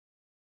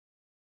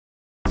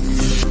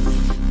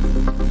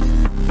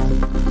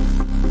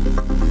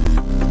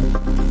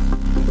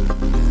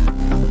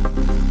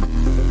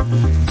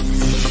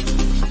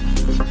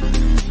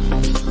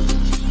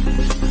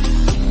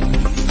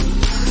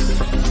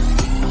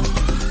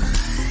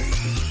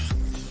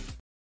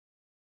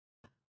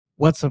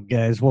What's up,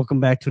 guys? Welcome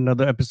back to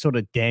another episode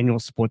of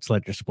Daniel's Sports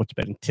Ledger, sports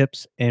betting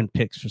tips and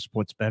picks for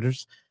sports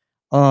bettors.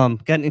 Got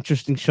an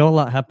interesting show. A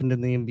lot happened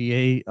in the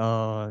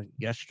NBA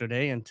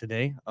yesterday and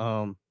today.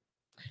 Well,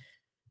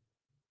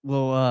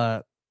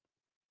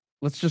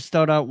 let's just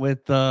start out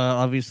with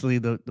obviously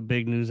the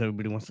big news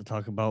everybody wants to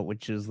talk about,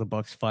 which is the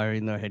Bucks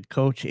firing their head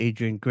coach,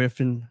 Adrian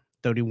Griffin,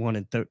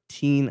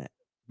 31-13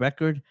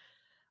 record.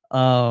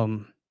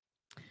 Um,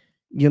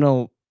 you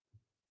know,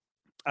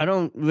 I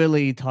don't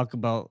really talk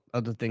about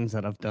other things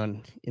that I've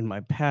done in my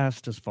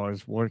past as far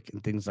as work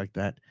and things like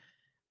that.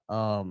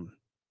 Um,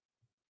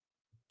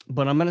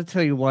 but I'm gonna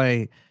tell you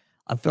why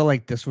I feel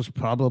like this was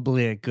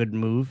probably a good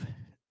move,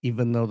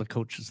 even though the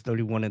coach is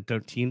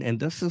 31-13. And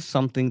this is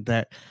something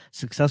that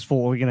successful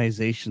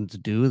organizations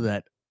do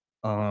that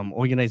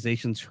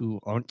organizations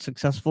who aren't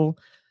successful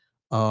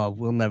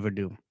will never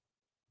do.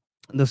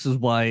 This is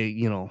why,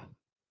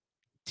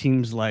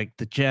 teams like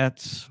the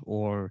Jets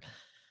or,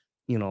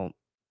 you know,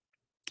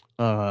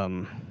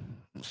 um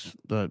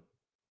the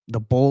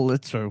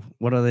Bullets, or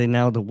what are they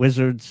now? The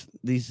Wizards.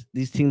 These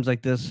teams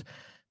like this,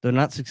 they're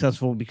not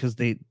successful because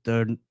they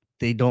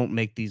don't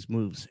make these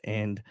moves,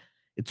 and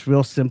it's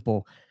real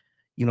simple.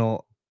 You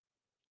know,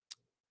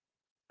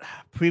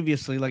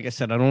 previously, like I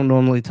said, I don't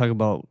normally talk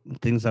about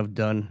things I've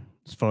done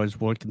as far as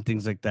work and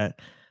things like that,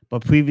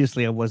 but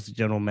previously I was the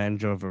general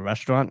manager of a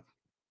restaurant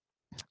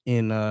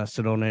in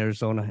Sedona,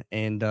 Arizona,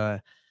 and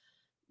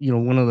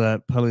one of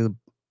the probably the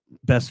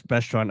best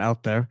restaurant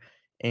out there,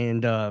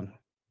 and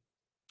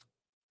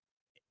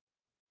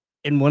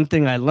one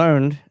thing I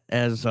learned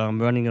as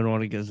running an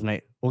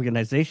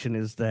organization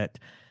is that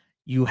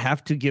you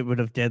have to get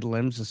rid of dead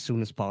limbs as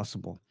soon as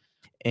possible.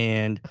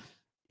 And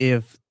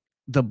if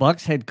the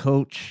Bucks head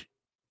coach,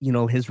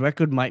 his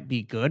record might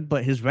be good,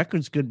 but his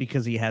record's good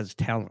because he has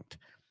talent.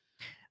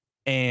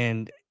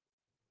 And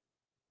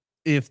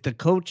if the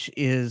coach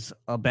is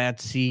a bad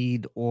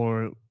seed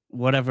or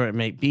whatever it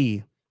may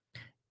be,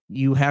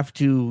 you have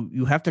to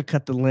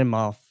cut the limb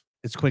off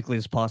as quickly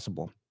as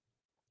possible.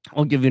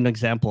 I'll give you an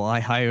example. I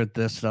hired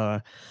this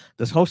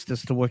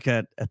hostess to work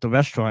at the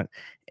restaurant,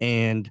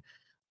 and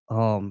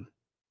um,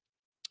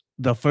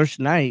 the first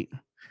night,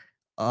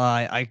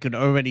 I could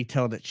already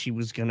tell that she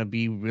was gonna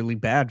be really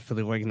bad for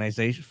the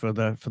organization, for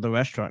the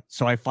restaurant.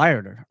 So I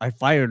fired her. I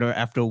fired her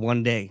after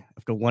one day,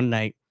 after one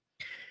night,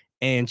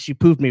 and she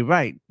proved me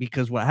right,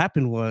 because what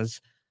happened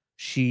was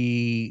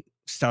she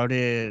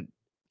started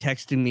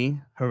texting me,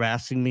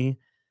 harassing me,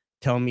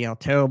 telling me how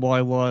terrible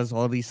I was,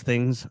 all these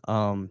things.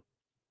 And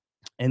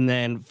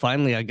then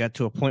finally, I got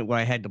to a point where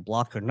I had to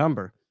block her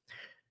number.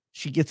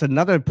 She gets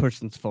another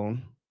person's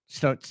phone,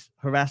 starts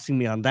harassing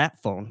me on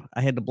that phone.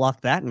 I had to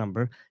block that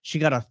number. She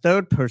got a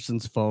third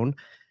person's phone,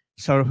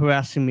 started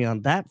harassing me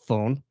on that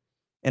phone,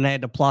 and I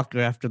had to block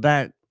her after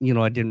that.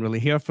 I didn't really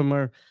hear from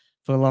her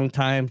for a long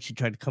time. She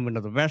tried to come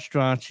into the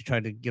restaurant. She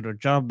tried to get her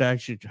job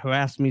back. She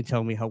harassed me,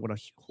 tell me what a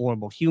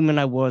horrible human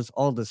I was,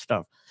 all this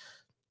stuff.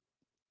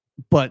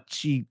 But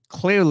she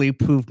clearly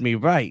proved me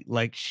right.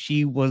 Like,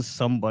 she was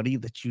somebody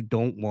that you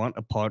don't want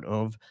a part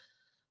of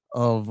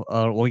an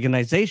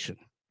organization.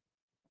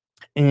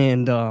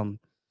 And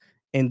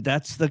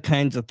that's the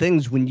kinds of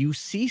things, when you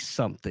see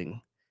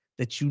something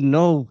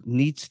that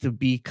needs to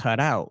be cut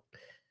out,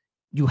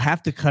 you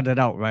have to cut it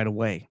out right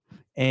away.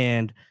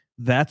 And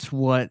that's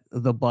what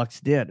the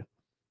Bucks did.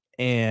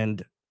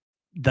 And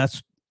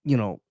that's, you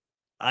know,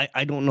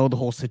 I don't know the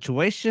whole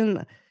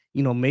situation.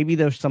 Maybe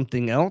there's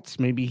something else.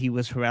 Maybe he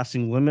was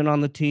harassing women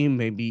on the team.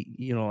 Maybe,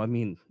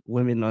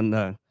 women on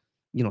the,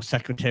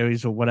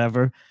 secretaries or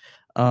whatever.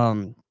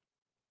 Um,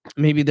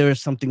 Maybe there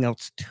is something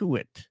else to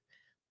it.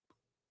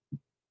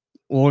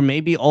 Or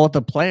maybe all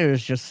the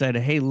players just said,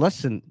 "Hey,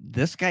 listen,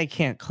 this guy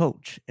can't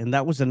coach." And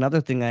that was another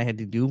thing I had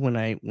to do when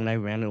I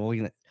ran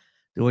the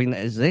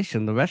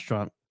organization, the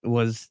restaurant,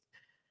 was,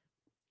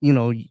 you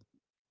know,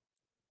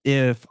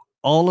 if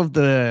all of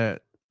the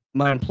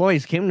my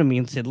employees came to me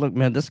and said, "Look,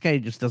 man, this guy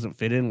just doesn't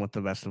fit in with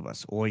the rest of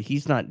us, or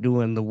he's not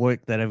doing the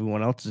work that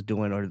everyone else is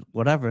doing, or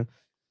whatever,"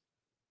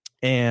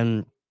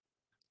 and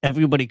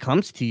everybody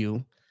comes to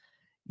you,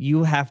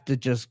 you have to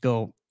just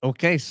go,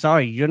 "Okay,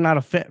 sorry, you're not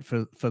a fit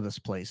for this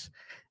place."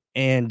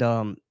 And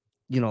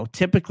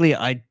typically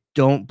I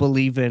don't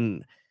believe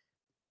in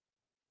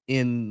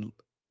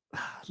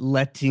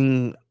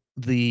letting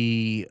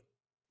the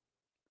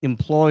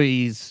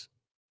employees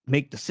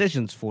make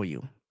decisions for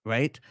you,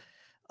 right?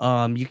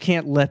 You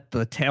can't let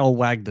the tail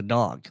wag the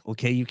dog.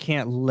 Okay, you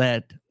can't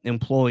let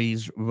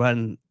employees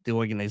run the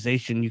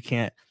organization. You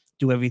can't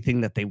do everything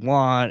that they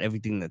want,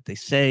 everything that they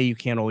say. You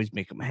can't always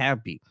make them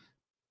happy.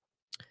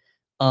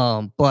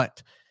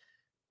 But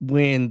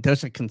when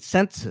there's a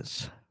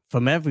consensus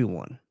from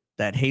everyone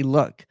that, hey,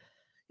 look,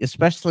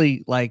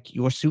 especially like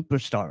your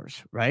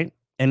superstars, right?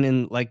 And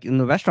in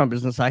the restaurant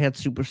business, I had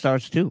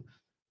superstars too.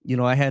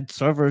 I had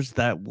servers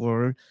that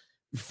were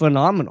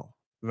phenomenal,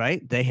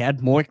 right? They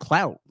had more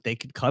clout. They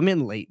could come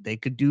in late. They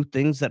could do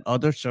things that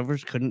other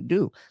servers couldn't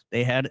do.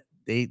 They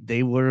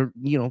were,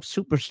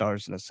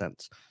 superstars in a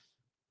sense.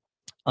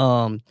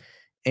 Um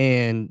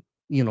and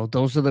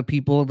those are the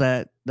people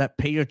that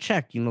pay your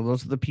check.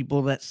 Those are the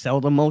people that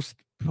sell the most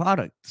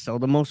product, sell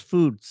the most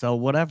food, sell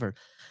whatever.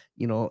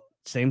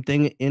 Same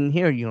thing in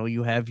here.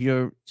 You have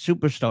your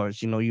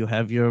superstars. You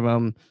have your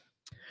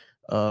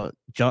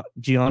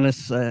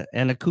Giannis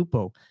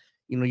Antetokounmpo.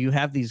 You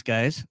have these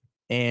guys,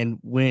 and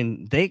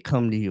when they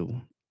come to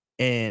you,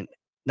 and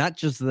not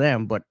just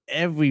them, but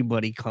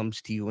everybody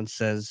comes to you and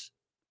says,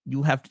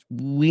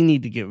 we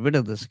need to get rid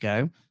of this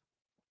guy.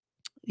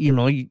 You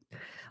know, you,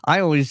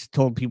 I always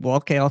told people,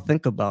 okay, I'll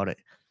think about it.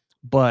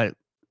 But,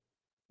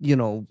 you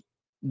know,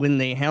 when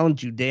they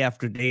hound you day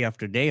after day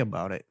after day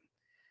about it,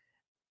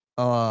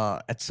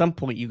 at some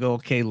point you go,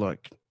 okay,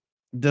 look,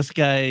 this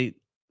guy,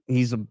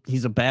 he's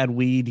a bad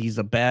weed, he's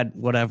a bad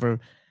whatever.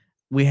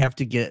 We have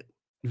to get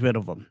rid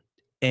of him.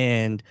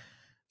 And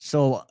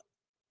so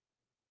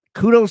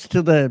kudos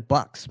to the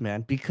Bucks,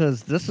 man,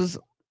 because this is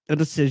a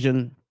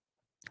decision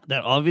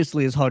that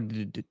obviously is hard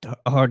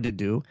to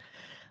do.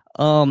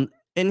 And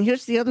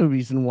here's the other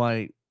reason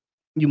why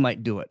you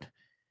might do it.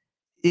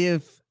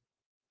 If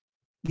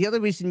the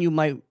other reason you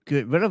might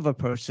get rid of a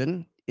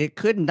person, it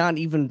could not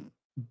even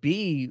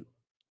be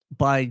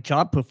by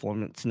job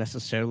performance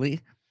necessarily.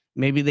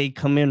 Maybe they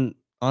come in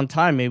on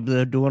time, maybe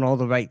they're doing all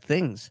the right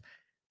things,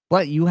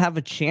 but you have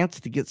a chance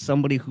to get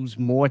somebody who's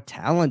more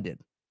talented,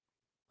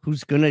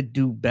 who's going to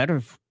do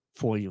better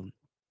for you.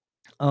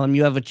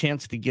 You have a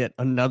chance to get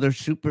another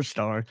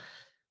superstar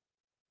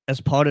as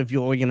part of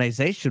your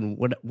organization,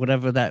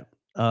 whatever that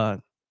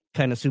kind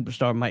of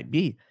superstar might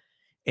be.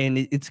 And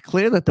it's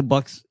clear that the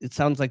Bucks, it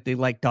sounds like they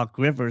like Doc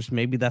Rivers.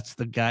 Maybe that's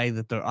the guy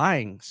that they're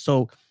eyeing.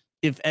 So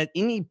if at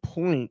any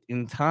point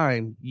in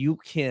time you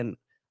can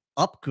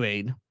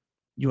upgrade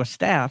your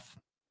staff,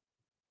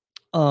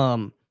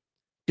 do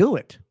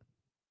it.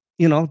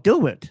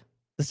 Do it.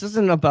 This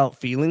isn't about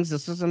feelings.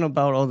 This isn't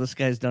about, oh, this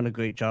guy's done a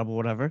great job or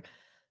whatever.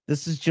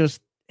 This is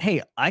just,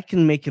 hey, I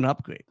can make an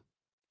upgrade.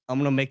 I'm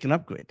going to make an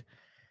upgrade.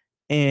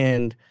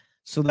 And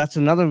so that's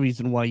another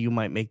reason why you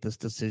might make this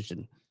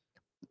decision.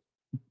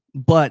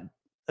 But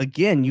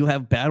again, you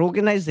have bad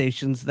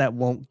organizations that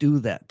won't do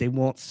that. They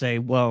won't say,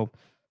 well,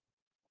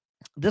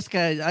 this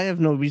guy, I have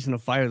no reason to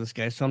fire this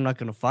guy, so I'm not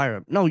going to fire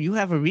him. No, you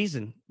have a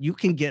reason. You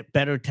can get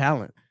better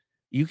talent.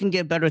 You can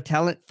get better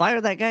talent.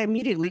 Fire that guy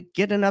immediately.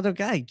 Get another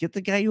guy. Get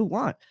the guy you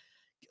want.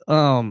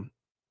 And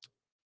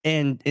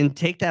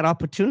take that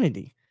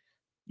opportunity.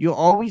 You're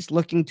always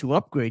looking to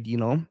upgrade,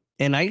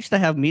 And I used to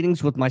have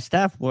meetings with my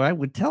staff where I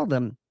would tell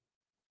them,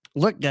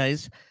 look,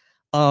 guys,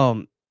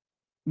 and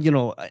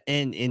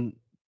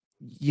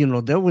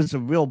there was a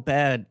real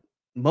bad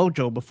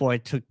mojo before I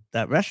took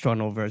that restaurant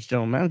over as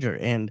general manager,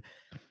 and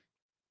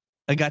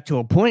I got to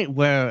a point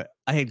where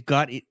I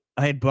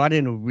had brought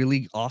in a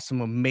really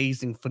awesome,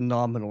 amazing,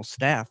 phenomenal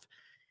staff,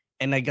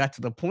 and I got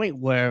to the point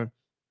where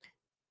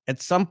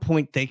at some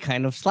point they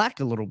kind of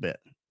slack a little bit,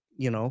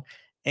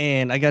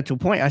 and I got to a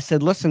point I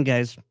said, listen,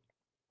 guys,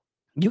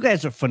 you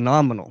guys are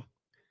phenomenal,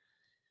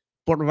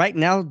 but right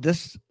now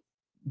this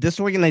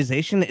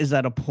organization is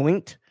at a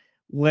point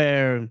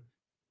where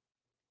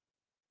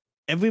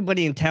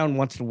everybody in town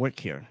wants to work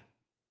here.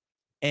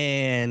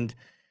 And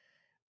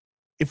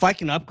if I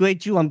can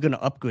upgrade you, I'm going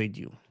to upgrade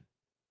you.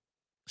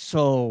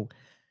 So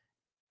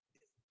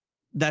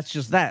that's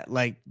just that.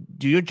 Like,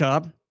 do your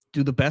job,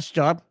 do the best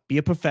job, be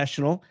a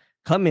professional,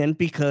 come in,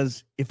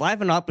 because if I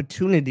have an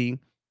opportunity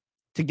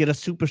to get a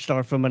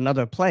superstar from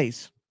another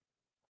place,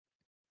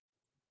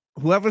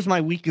 whoever's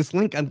my weakest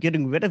link, I'm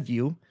getting rid of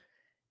you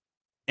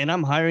and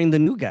I'm hiring the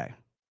new guy.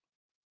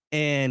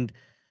 And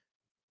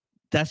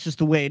that's just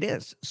the way it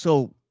is.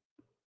 So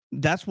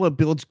that's what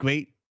builds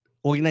great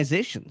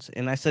organizations.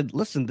 And I said,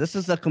 listen, this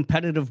is a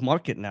competitive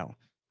market now.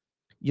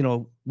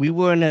 We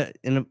were in a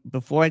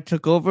before I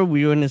took over,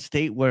 we were in a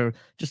state where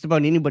just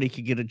about anybody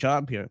could get a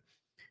job here.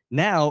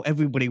 Now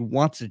everybody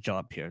wants a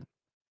job here.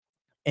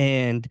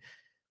 And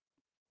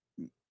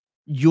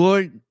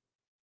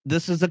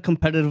this is a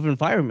competitive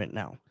environment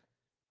now.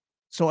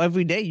 So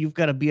every day you've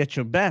got to be at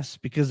your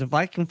best, because if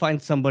I can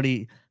find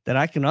somebody that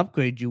I can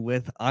upgrade you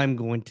with, I'm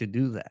going to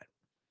do that.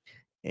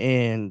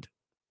 And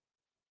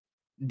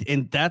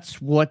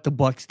that's what the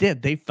Bucks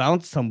did. They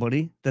found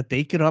somebody that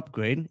they could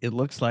upgrade. It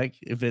looks like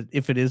if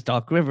it is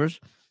Doc Rivers,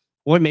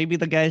 or maybe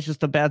the guy's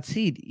just a bad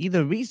seed.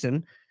 Either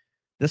reason,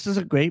 this is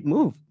a great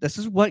move. This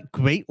is what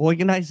great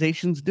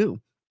organizations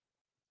do.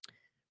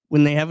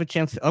 When they have a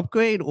chance to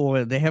upgrade,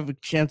 or they have a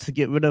chance to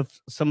get rid of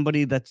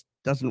somebody that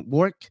doesn't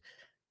work,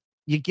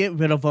 you get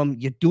rid of them.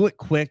 You do it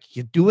quick.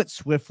 You do it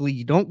swiftly.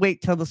 You don't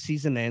wait till the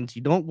season ends.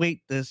 You don't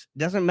wait this. It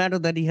doesn't matter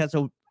that he has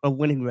a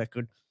winning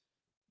record.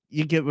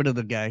 You get rid of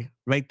the guy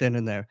right then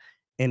and there.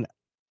 And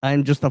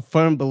I'm just a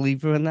firm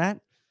believer in that.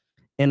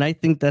 And I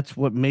think that's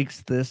what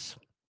makes this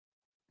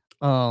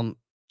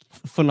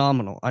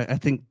phenomenal. I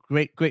think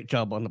great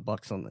job on the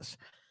Bucks on this.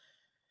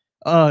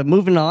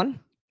 Moving on,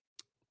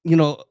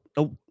 a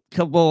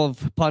couple of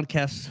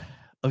podcasts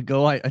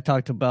ago, I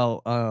talked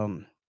about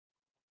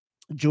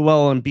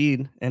Joel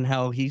Embiid and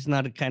how he's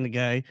not a kind of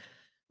guy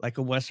like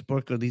a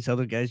Westbrook or these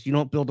other guys. You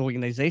don't build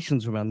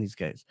organizations around these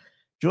guys.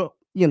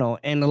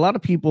 And a lot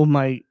of people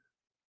might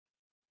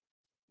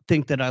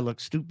think that I look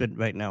stupid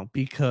right now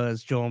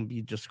because Joel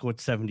Embiid just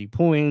scored 70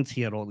 points.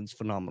 He had all these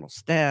phenomenal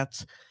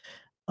stats.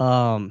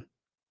 Um,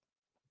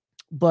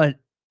 but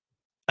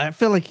I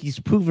feel like he's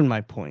proven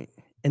my point.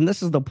 And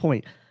this is the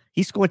point.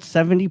 He scored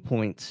 70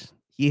 points.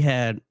 He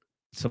had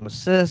some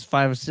assists,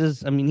 5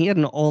 assists. I mean, he had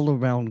an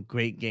all-around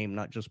great game,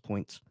 not just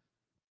points.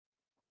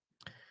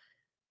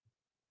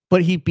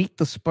 But he beat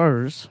the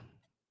Spurs,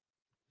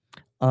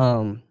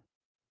 an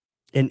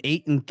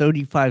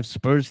 8-35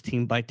 Spurs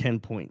team by 10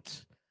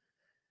 points.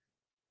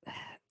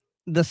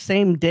 The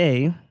same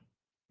day,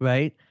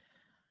 right?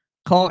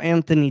 Karl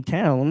Anthony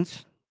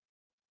Towns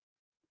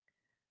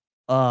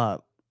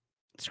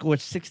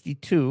scored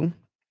 62,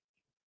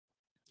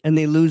 and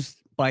they lose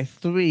by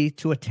 3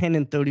 to a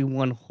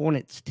 10-31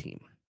 Hornets team.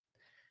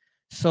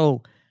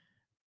 So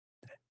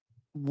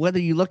whether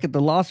you look at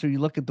the loss or you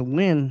look at the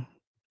win,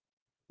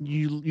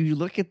 you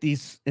look at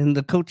these, and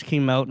the coach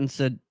came out and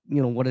said,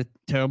 what a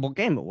terrible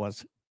game it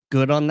was.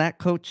 Good on that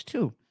coach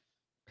too.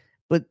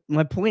 But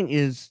my point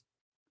is,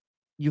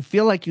 you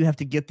feel like you have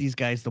to get these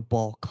guys the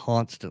ball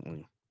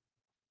constantly.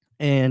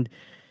 And,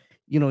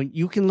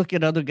 you can look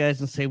at other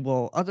guys and say,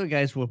 well, other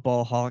guys were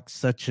ball hawks,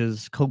 such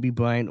as Kobe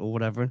Bryant or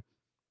whatever.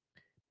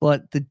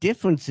 But the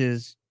difference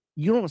is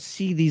you don't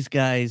see these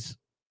guys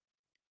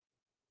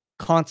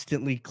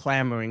constantly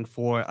clamoring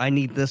for, I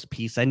need this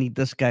piece. I need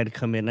this guy to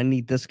come in. I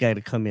need this guy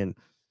to come in.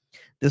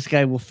 This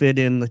guy will fit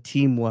in the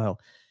team well.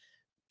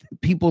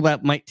 People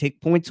that might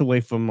take points away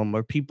from him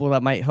or people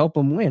that might help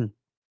him win.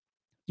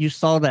 You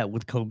saw that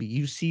with Kobe.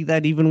 You see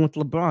that even with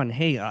LeBron.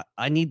 Hey,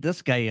 I need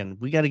this guy in.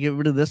 We got to get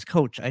rid of this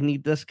coach. I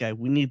need this guy.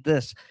 We need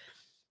this.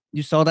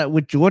 You saw that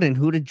with Jordan.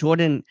 Who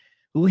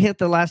hit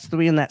the last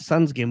 3 in that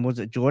Suns game? Was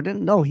it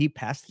Jordan? No, he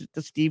passed it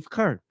to Steve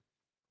Kerr,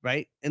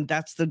 right? And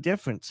that's the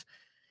difference.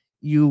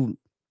 You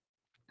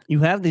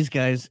have these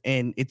guys,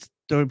 and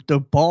they're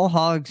ball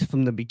hogs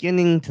from the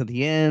beginning to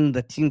the end.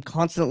 The team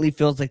constantly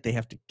feels like they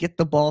have to get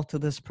the ball to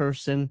this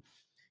person.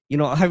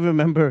 I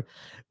remember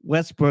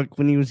Westbrook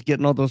when he was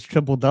getting all those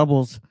triple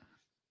doubles.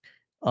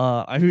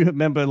 I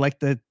remember like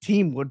the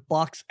team would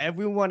box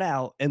everyone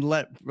out and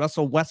let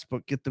Russell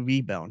Westbrook get the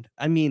rebound.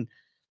 I mean,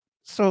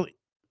 so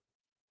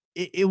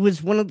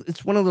it's one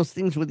of those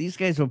things where these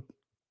guys are,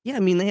 I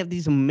mean, they have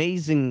these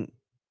amazing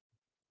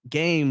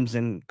games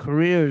and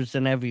careers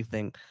and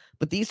everything,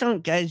 but these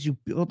aren't guys you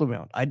build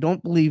around. I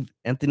don't believe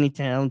Anthony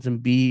Towns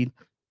and Embiid,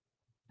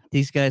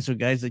 these guys are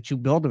guys that you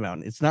build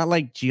around. It's not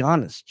like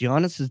Giannis.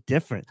 Giannis is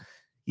different.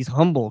 He's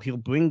humble.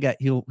 He'll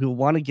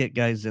want to get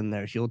guys in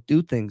there. He'll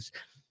do things.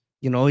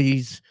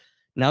 He's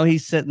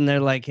sitting there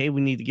like, hey,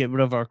 we need to get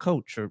rid of our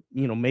coach, or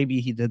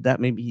maybe he did that,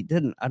 maybe he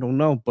didn't. I don't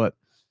know, but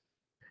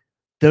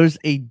there's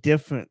a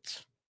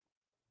difference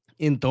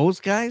in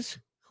those guys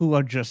who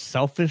are just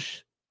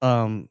selfish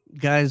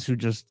guys who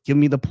just give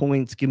me the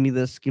points, give me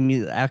this, give me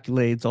the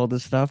accolades, all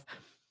this stuff.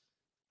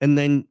 And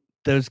then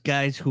there's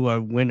guys who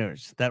are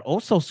winners that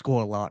also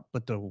score a lot,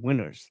 but they're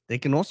winners. They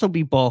can also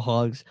be ball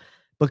hogs,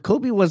 but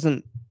Kobe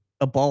wasn't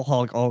a ball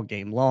hog all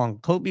game long.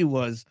 Kobe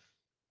was,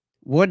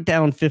 we're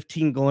down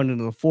 15 going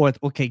into the fourth.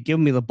 Okay, give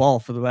me the ball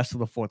for the rest of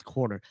the fourth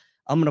quarter.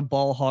 I'm going to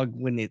ball hog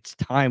when it's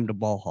time to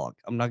ball hog.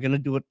 I'm not going to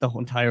do it the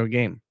whole entire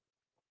game.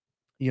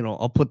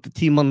 I'll put the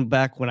team on the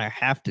back when I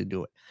have to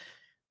do it.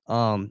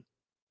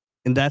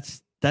 And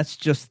that's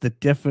just the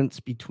difference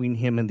between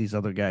him and these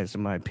other guys,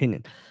 in my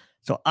opinion.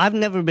 So I've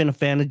never been a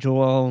fan of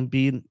Joel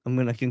Embiid. I'm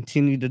going to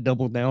continue to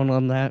double down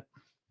on that.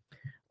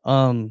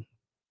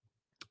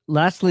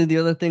 Lastly, the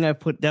other thing I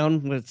put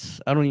down was,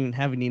 I don't even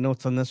have any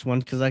notes on this one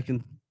because I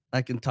can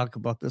talk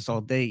about this all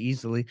day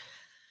easily.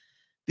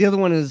 The other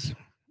one is,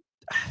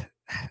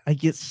 I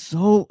get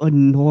so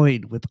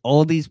annoyed with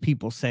all these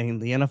people saying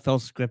the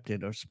NFL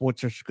scripted or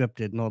sports are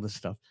scripted and all this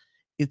stuff.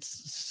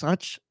 It's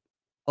such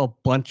a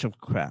bunch of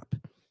crap.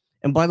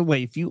 And by the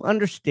way, if you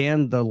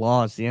understand the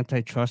laws, the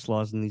antitrust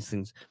laws and these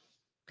things,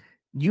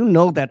 you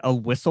know that a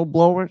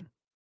whistleblower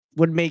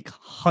would make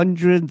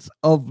hundreds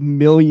of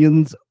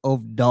millions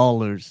of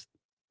dollars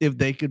if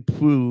they could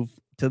prove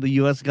to the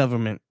U.S.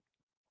 government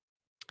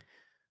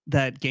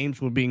that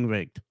games were being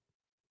rigged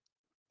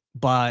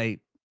by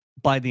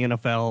the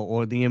NFL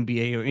or the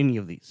NBA or any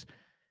of these.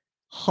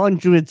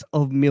 Hundreds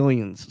of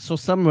millions. So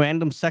some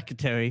random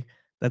secretary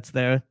that's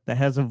there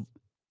that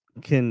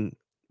can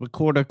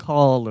record a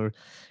call or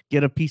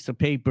get a piece of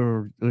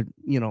paper or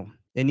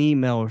an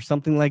email or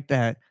something like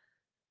that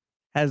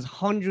has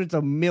hundreds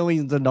of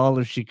millions of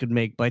dollars she could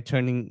make by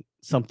turning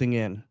something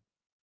in.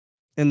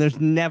 And there's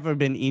never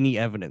been any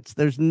evidence.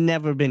 There's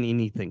never been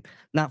anything.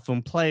 Not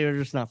from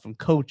players, not from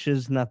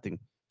coaches, nothing.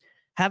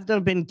 Have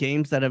there been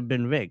games that have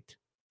been rigged?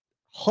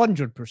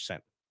 100%.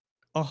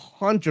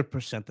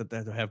 100% that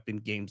there have been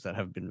games that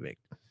have been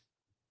rigged.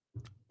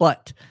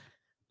 But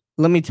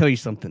let me tell you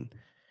something.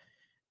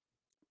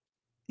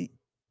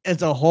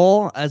 As a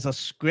whole, as a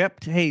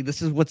script, hey,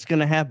 this is what's going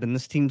to happen.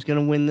 This team's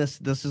going to win this.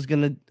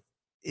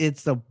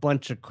 It's a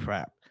bunch of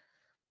crap.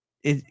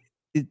 It's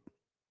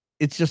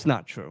just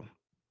not true.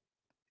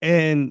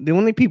 And the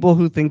only people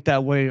who think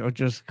that way are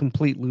just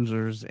complete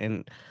losers.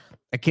 And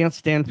I can't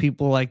stand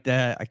people like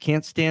that. I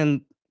can't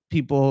stand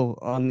people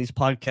on these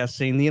podcasts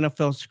saying the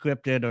NFL is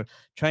scripted or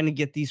trying to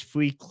get these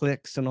free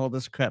clicks and all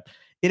this crap.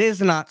 It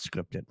is not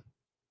scripted.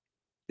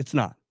 It's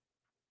not.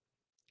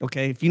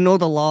 Okay. If you know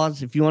the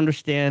laws, if you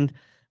understand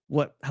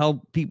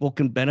how people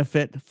can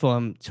benefit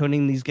from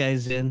turning these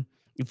guys in,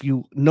 if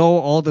you know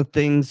all the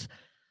things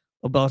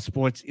about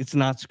sports, it's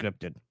not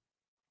scripted.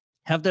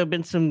 Have there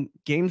been some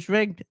games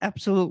rigged?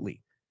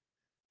 Absolutely.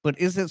 But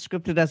is it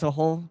scripted as a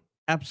whole?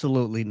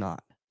 Absolutely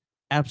not.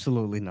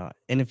 Absolutely not.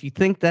 And if you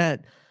think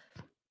that,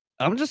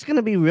 I'm just going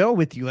to be real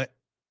with you.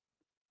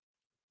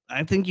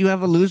 I think you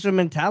have a loser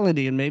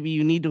mentality, and maybe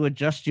you need to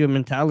adjust your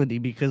mentality,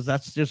 because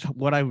that's just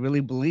what I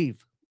really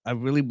believe. I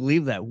really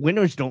believe that.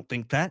 Winners don't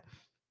think that.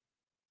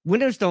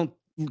 Winners don't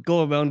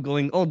go around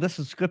going, oh, this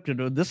is scripted,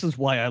 or this is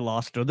why I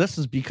lost, or this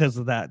is because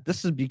of that.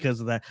 This is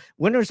because of that.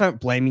 Winners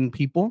aren't blaming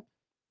people.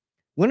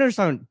 Winners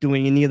aren't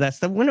doing any of that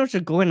stuff. Winners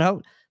are going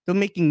out. They're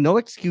making no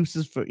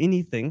excuses for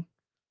anything.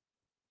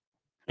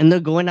 And they're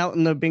going out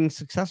and they're being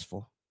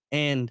successful.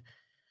 And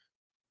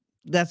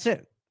that's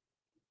it.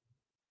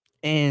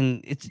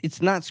 And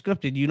it's not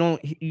scripted.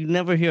 You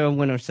never hear a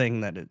winner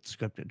saying that it's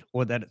scripted,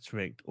 or that it's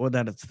rigged, or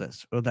that it's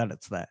this, or that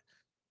it's that.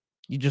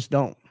 You just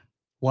don't.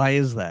 Why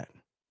is that?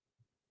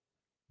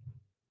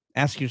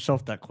 Ask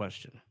yourself that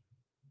question.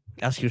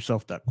 Ask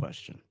yourself that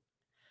question.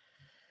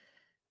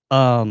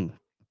 Um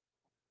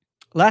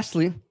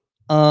Lastly,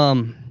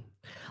 um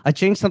I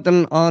changed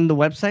something on the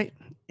website,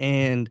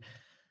 and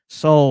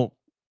so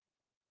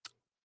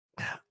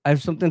I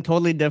have something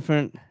totally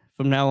different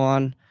from now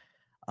on.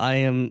 I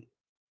am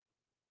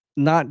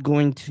not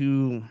going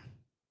to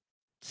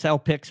sell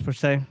picks per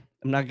se.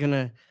 I'm not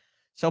gonna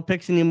sell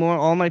picks anymore.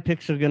 All my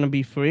picks are gonna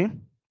be free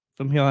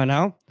from here on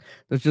out.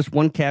 There's just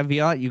one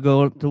caveat. You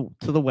go to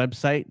the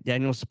website,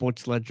 Daniel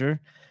Sports Ledger.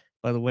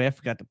 By the way, I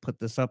forgot to put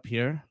this up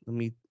here. Let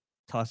me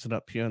toss it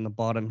up here on the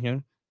bottom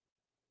here.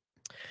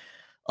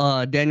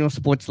 Daniel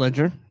Sports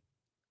Ledger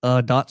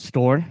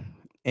 .store,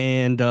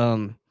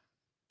 and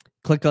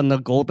click on the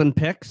golden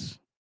picks,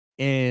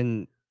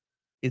 and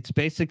it's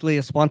basically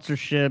a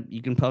sponsorship.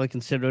 You can probably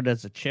consider it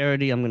as a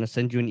charity. I'm going to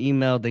send you an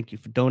email. Thank you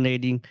for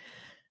donating.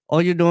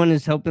 All you're doing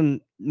is helping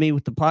me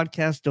with the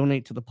podcast.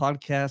 Donate to the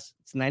podcast.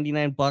 It's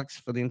 $99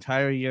 for the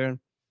entire year.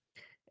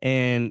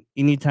 And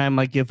anytime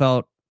I give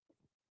out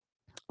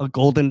a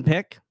golden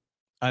pick,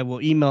 I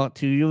will email it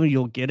to you.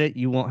 You'll get it.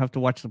 You won't have to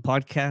watch the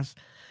podcast.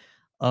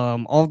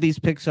 All these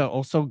picks are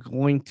also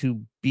going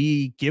to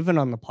be given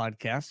on the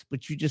podcast,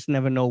 but you just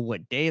never know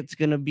what day it's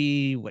going to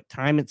be, what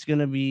time it's going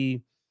to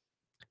be.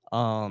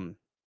 You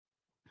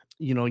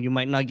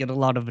might not get a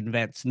lot of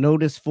advance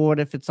notice for it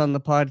if it's on the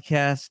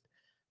podcast,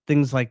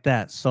 things like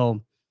that.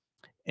 So,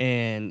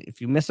 and if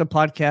you miss a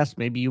podcast,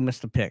 maybe you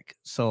missed a pick.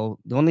 So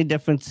the only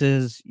difference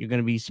is you're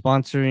going to be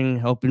sponsoring,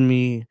 helping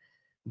me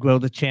grow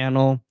the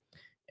channel.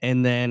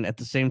 And then at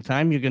the same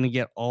time, you're going to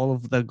get all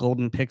of the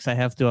golden picks I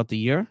have throughout the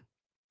year.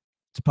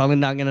 It's probably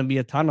not going to be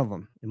a ton of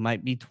them. It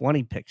might be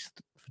 20 picks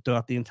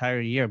throughout the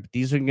entire year, but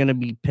these are going to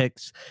be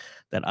picks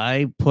that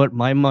I put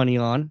my money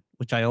on,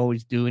 which I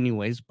always do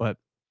anyways, but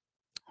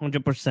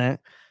 100%.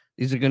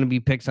 These are going to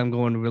be picks I'm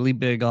going really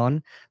big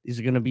on. These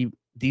are going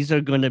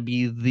to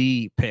be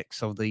the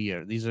picks of the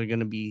year. These are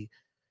going to be,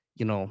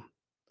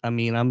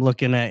 I'm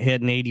looking at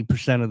hitting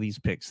 80% of these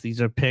picks.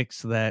 These are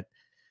picks that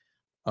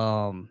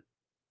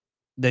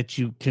that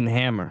you can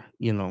hammer.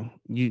 You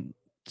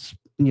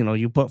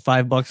put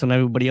 $5 on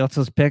everybody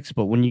else's picks,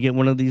 but when you get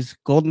one of these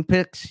golden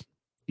picks,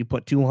 you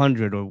put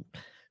 200 or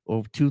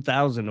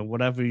 2,000 or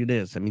whatever it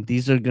is. I mean,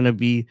 these are going to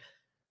be,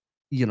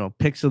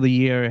 picks of the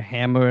year,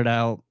 hammer it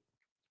out.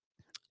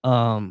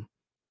 And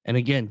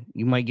again,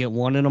 you might get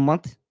one in a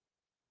month.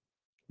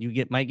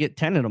 Might get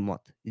 10 in a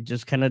month. It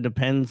just kind of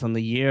depends on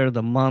the year,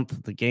 the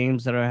month, the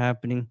games that are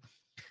happening.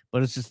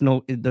 But it's just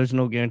there's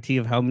no guarantee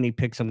of how many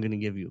picks I'm going to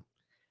give you.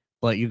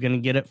 But you're going to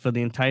get it for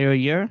the entire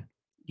year.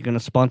 You're going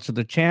to sponsor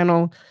the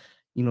channel.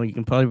 You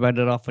can probably write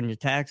it off on your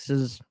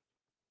taxes.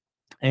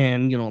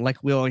 And, like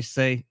we always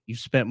say, you've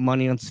spent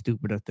money on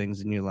stupider things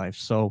in your life.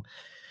 So,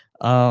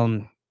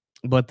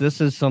 but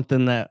this is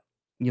something that,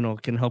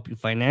 can help you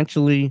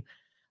financially.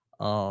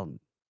 One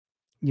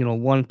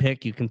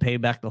pick, you can pay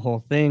back the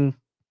whole thing.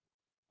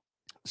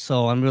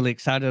 So I'm really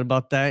excited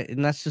about that.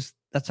 And that's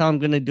how I'm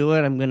going to do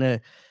it. I'm going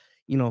to,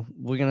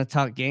 we're going to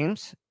talk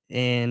games,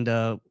 and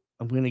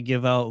I'm going to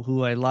give out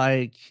who I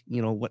like,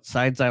 what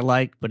sides I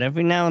like, but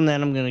every now and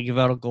then I'm going to give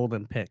out a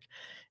golden pick.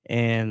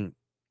 And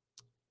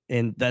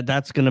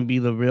that's going to be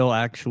the real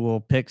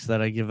actual picks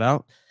that I give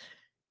out.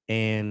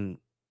 And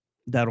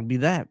that'll be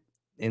that.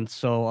 And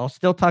so I'll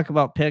still talk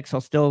about picks.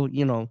 I'll still,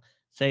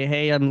 say,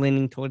 hey, I'm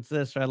leaning towards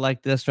this, or I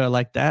like this, or I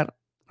like that.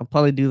 I'll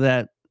probably do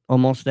that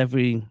almost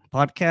every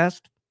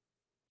podcast,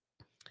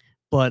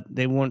 but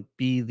they won't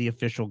be the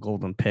official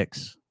golden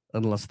picks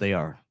unless they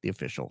are the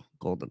official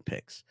golden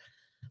picks.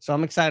 So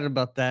I'm excited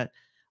about that.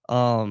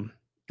 Go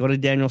to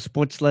Daniel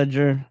Sports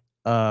Ledger,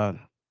 and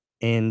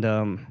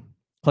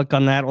click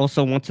on that.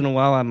 Also, once in a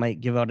while, I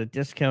might give out a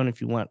discount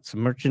if you want some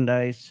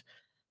merchandise,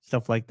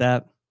 stuff like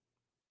that.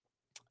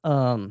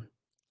 Um,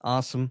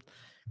 awesome.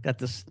 Got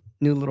this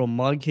new little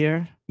mug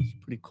here. It's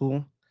pretty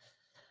cool.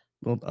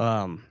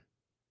 Little,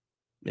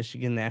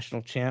 Michigan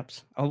national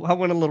champs. I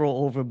went a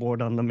little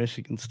overboard on the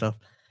Michigan stuff.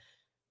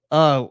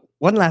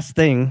 One last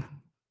thing.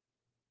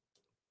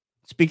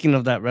 Speaking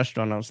of that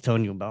restaurant I was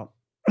telling you about,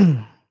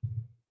 it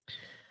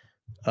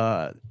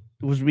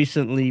was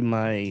recently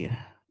my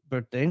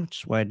birthday,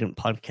 which is why I didn't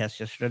podcast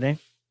yesterday.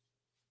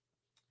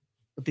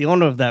 But the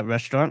owner of that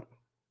restaurant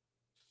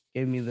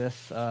gave me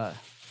this.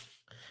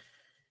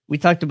 We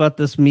talked about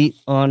this meat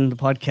on the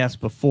podcast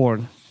before,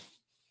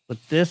 but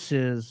this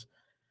is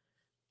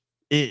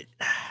it.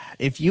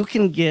 If you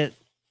can get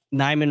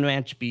Nyman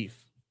Ranch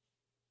beef,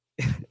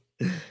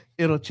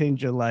 it'll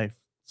change your life.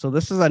 So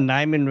this is a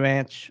Nyman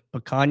Ranch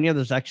picanha.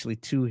 There's actually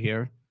two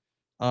here.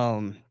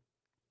 I'm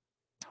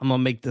gonna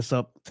make this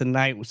up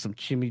tonight with some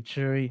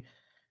chimichurri.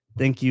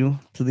 Thank you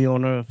to the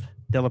owner of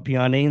Della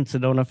Piane in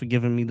Sedona for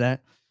giving me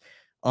that.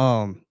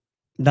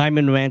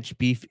 Nyman Ranch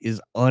beef is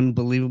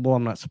unbelievable.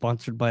 I'm not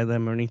sponsored by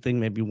them or anything.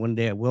 Maybe one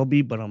day I will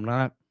be, but I'm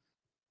not.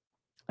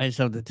 I just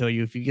have to tell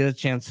you, if you get a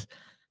chance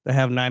to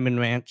have Nyman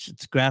Ranch,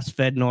 it's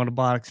grass-fed, no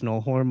antibiotics,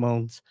 no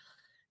hormones.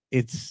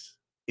 It's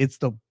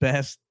the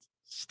best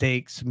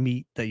steaks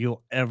meat that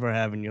you'll ever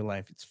have in your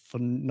life. It's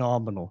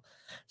phenomenal.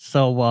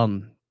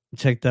 So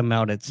check them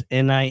out. It's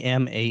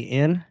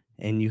Niman,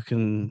 and you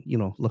can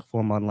look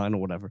for them online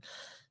or whatever.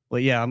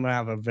 But yeah, I'm gonna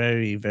have a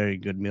very, very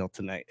good meal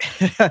tonight.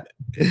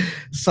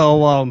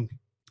 So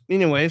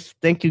anyways,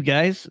 thank you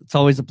guys. It's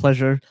always a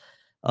pleasure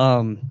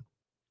to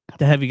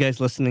have you guys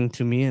listening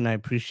to me, and I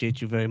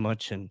appreciate you very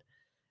much. And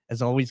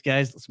as always,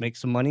 guys, let's make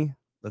some money.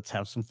 Let's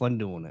have some fun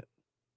doing it.